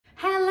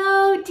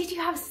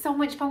you have so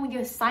much fun with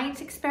your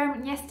science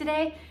experiment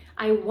yesterday?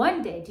 I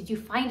wonder, did you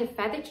find a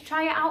feather to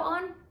try it out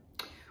on?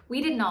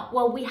 We did not.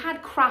 Well, we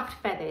had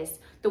craft feathers,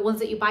 the ones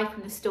that you buy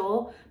from the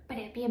store, but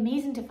it'd be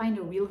amazing to find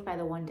a real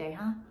feather one day,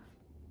 huh?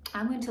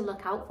 I'm going to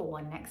look out for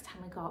one next time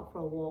we go out for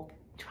a walk.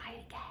 Try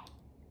it again.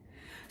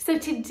 So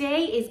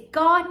today is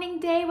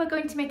gardening day. We're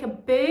going to make a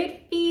bird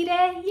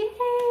feeder.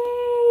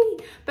 Yay!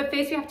 But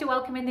first we have to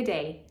welcome in the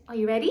day. Are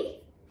you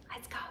ready?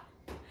 Let's go.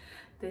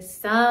 The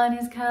sun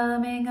is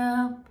coming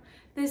up.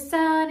 The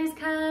sun is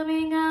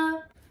coming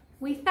up.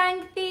 We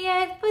thank the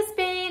earth for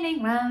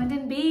spinning round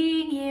and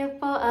being here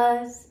for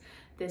us.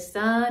 The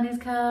sun is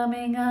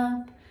coming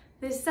up.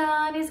 The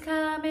sun is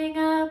coming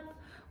up.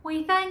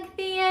 We thank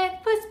the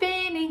earth for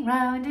spinning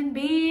round and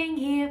being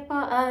here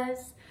for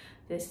us.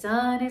 The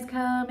sun is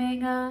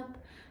coming up.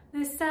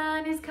 The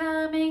sun is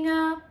coming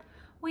up.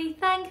 We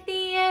thank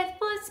the earth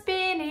for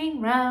spinning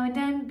round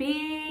and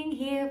being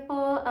here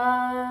for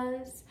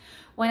us.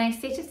 When I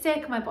sit at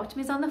circle, my bottom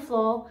is on the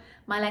floor.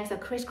 My legs are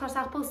crisscross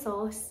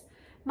applesauce.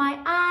 My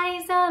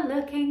eyes are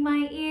looking,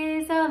 my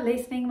ears are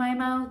listening, my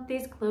mouth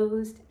is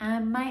closed,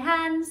 and my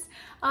hands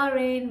are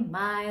in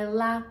my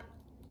lap.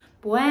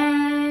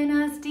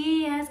 Buenos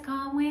dias,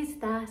 ¿cómo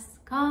estás?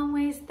 ¿Cómo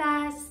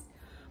estás?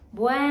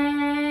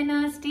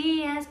 Buenos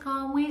días,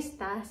 ¿cómo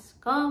estás?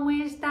 ¿Cómo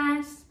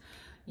estás?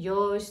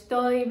 Yo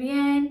estoy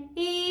bien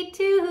y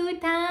tú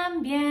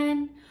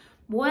también.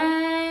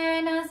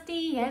 Buenos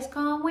días,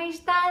 ¿cómo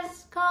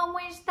estás? ¿Cómo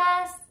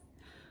estás?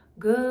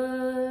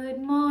 Good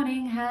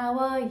morning, how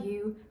are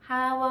you?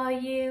 How are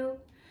you?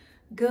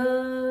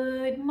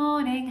 Good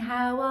morning,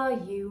 how are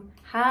you?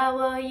 How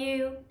are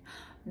you?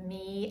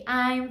 Me,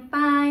 I'm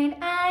fine,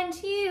 and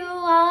you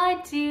are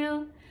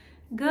too.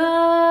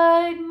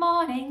 Good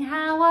morning,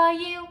 how are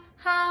you?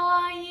 How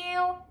are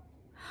you?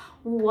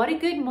 What a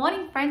good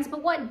morning, friends,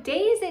 but what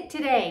day is it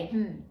today?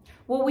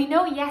 Well, we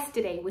know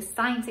yesterday was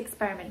Science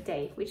Experiment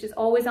Day, which is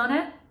always on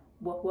a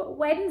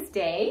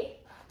Wednesday,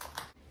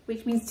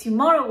 which means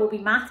tomorrow will be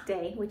Math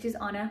Day, which is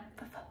on a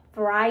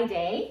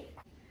Friday,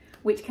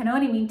 which can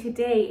only mean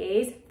today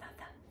is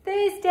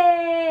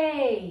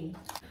Thursday.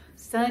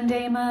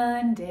 Sunday,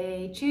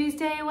 Monday,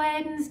 Tuesday,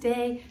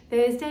 Wednesday,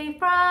 Thursday,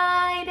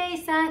 Friday,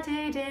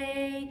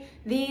 Saturday.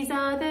 These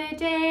are the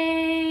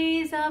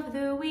days of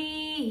the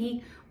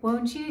week.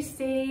 Won't you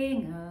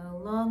sing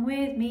along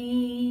with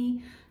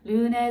me?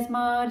 Lunes,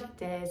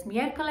 martes,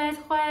 miércoles,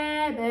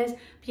 jueves,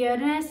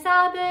 viernes,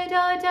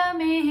 sábado,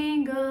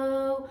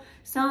 domingo.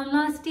 Son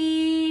los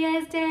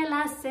días de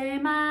la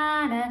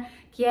semana.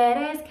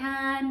 ¿Quieres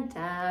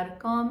cantar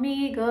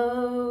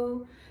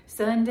conmigo?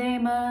 Sunday,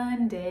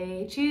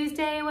 Monday,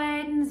 Tuesday,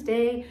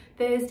 Wednesday,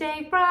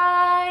 Thursday,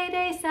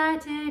 Friday,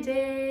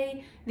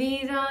 Saturday.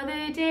 These are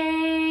the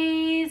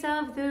days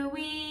of the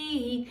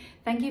week.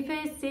 Thank you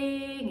for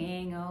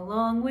singing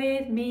along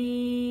with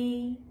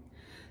me.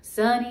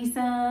 Sunny,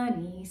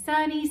 sunny,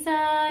 sunny,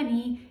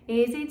 sunny.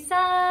 Is it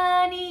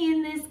sunny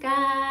in the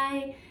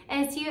sky?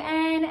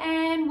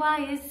 S-U-N-N-Y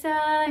is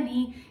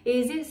sunny.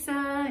 Is it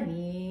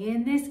sunny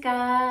in the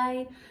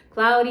sky?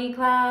 Cloudy,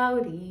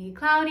 cloudy,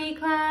 cloudy,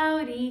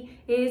 cloudy.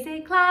 Is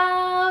it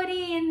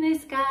cloudy in the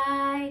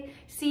sky?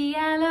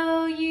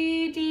 C-L-O-U-D-Y,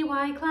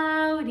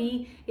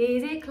 cloudy.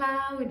 Is it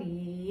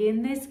cloudy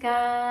in the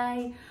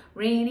sky?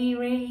 Rainy,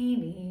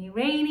 rainy,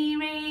 rainy,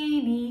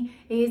 rainy.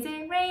 Is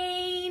it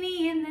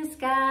rainy in the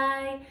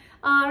sky?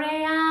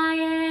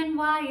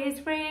 R-A-I-N-Y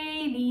is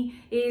rainy.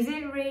 Is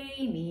it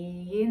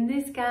rainy in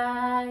the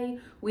sky?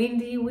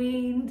 Windy,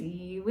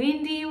 windy,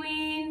 windy,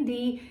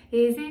 windy.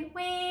 Is it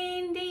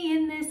windy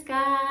in the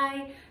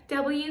sky?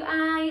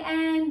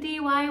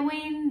 W-I-N-D-Y,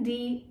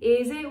 windy.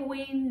 Is it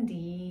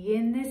windy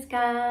in the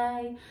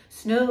sky?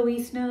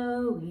 Snowy,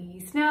 snowy,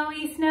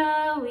 snowy,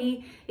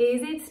 snowy.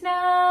 Is it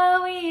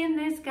snowy in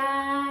the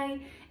sky?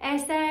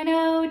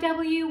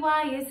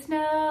 S-N-O-W-Y is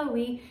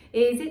snowy.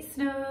 Is it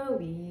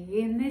snowy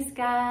in the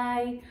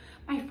sky?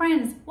 My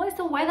friends, what's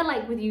the weather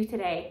like with you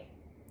today?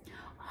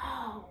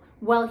 Oh,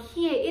 well,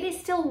 here it is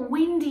still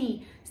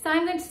windy. So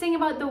I'm going to sing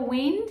about the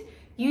wind.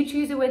 You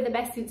choose a word that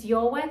best suits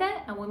your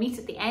weather and we'll meet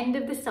at the end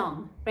of the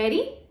song.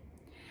 Ready?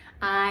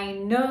 I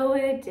know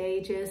a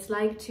day just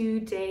like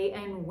today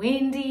and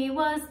windy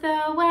was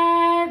the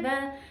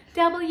weather.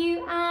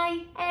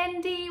 W-I-N-D-Y,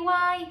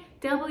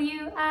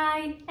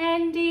 W-I-N-D-Y,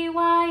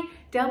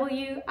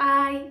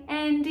 W-I-N-D-Y,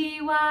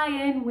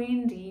 and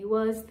windy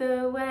was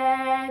the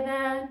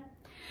weather.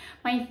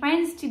 My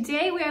friends,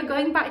 today we are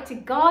going back to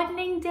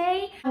gardening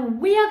day and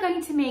we are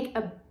going to make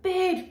a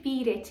bird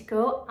feeder to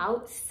go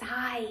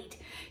outside.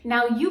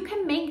 Now you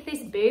can make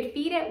this bird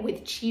feeder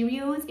with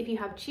Cheerios if you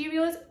have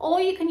Cheerios,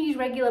 or you can use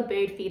regular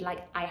bird feed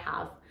like I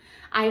have.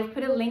 I've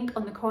put a link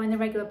on the Core and the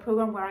Regular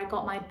program where I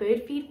got my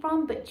bird feed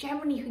from, but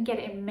generally you can get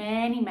it in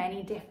many,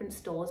 many different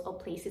stores or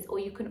places, or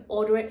you can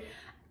order it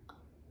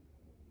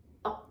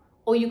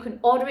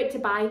to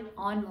buy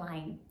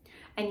online.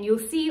 And you'll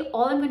see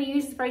all I'm going to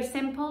use is very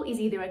simple, is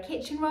either a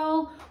kitchen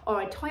roll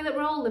or a toilet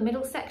roll, the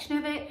middle section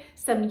of it,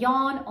 some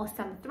yarn or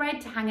some thread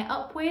to hang it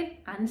up with,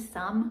 and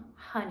some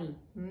honey.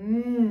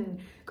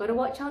 Gotta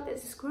watch out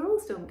that the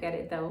squirrels don't get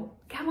it though.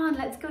 Come on,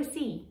 let's go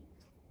see.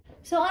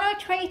 So on our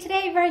tray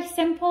today, very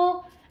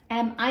simple.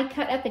 I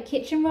cut up a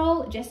kitchen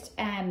roll, just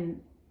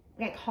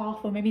like half,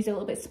 or maybe it's a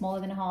little bit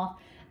smaller than half.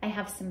 I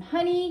have some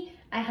honey,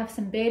 I have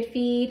some bird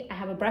feed, I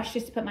have a brush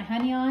just to put my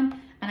honey on,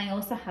 and I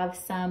also have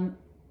some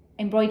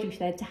embroidery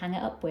thread to hang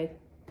it up with.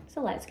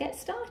 So let's get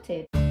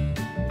started.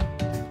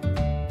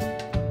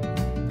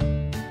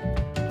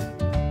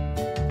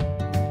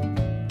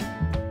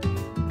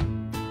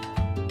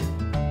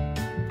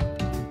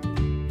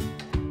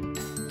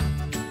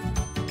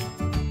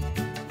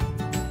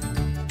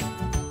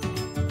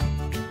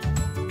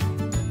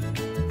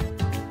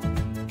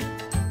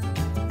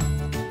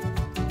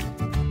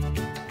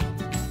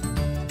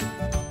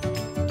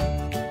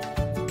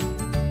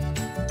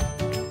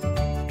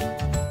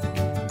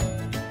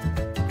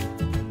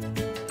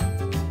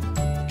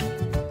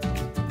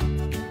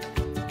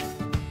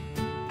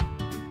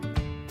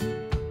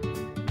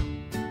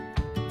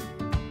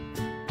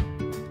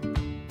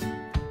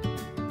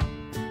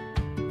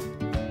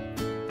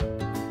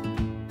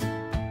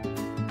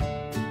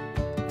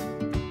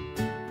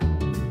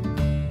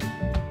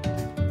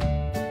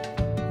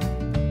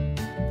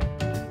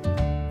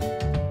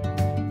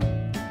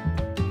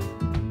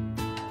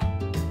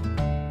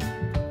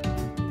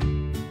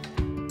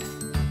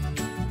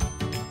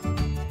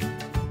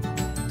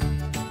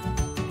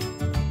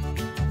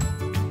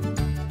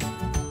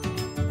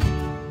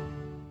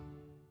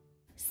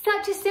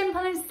 Such a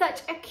simple and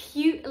such a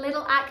cute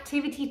little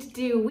activity to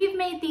do. We've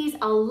made these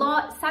a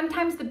lot.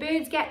 Sometimes the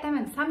birds get them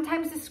and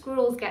sometimes the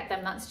squirrels get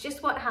them. That's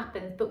just what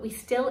happens, but we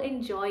still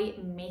enjoy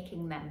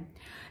making them.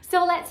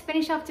 So let's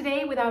finish off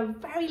today with our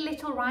very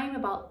little rhyme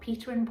about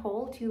Peter and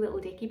Paul, two little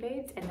dicky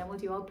birds, and then we'll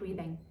do our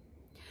breathing.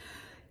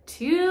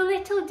 Two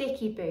little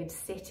dicky birds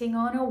sitting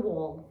on a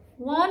wall.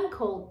 One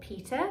called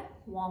Peter,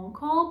 one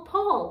called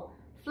Paul.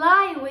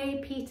 Fly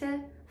away, Peter,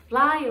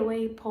 fly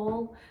away,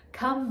 Paul.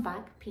 Come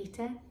back,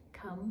 Peter,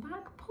 come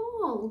back,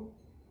 Paul.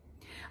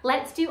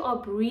 Let's do our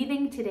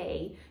breathing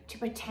today to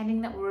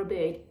pretending that we're a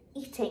bird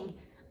eating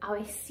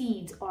our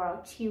seeds or our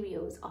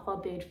Cheerios off our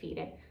bird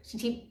feeder. So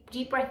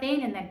deep breath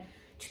in and then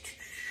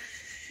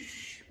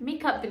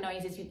make up the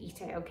noise as you eat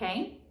it,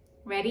 okay?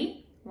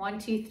 Ready? 1,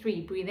 2,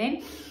 3, breathe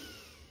in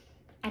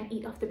and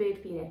eat off the bird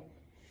feeder.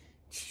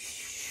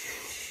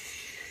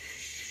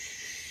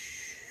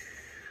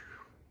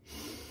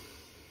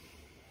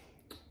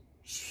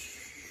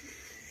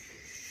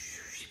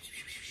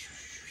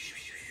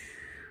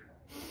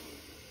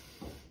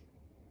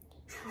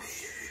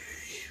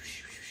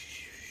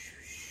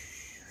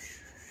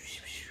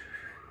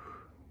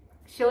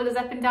 Shoulders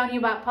up and down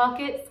your back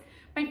pockets.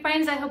 My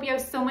friends, I hope you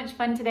have so much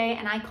fun today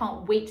and I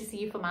can't wait to see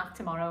you for math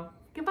tomorrow.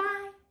 Goodbye.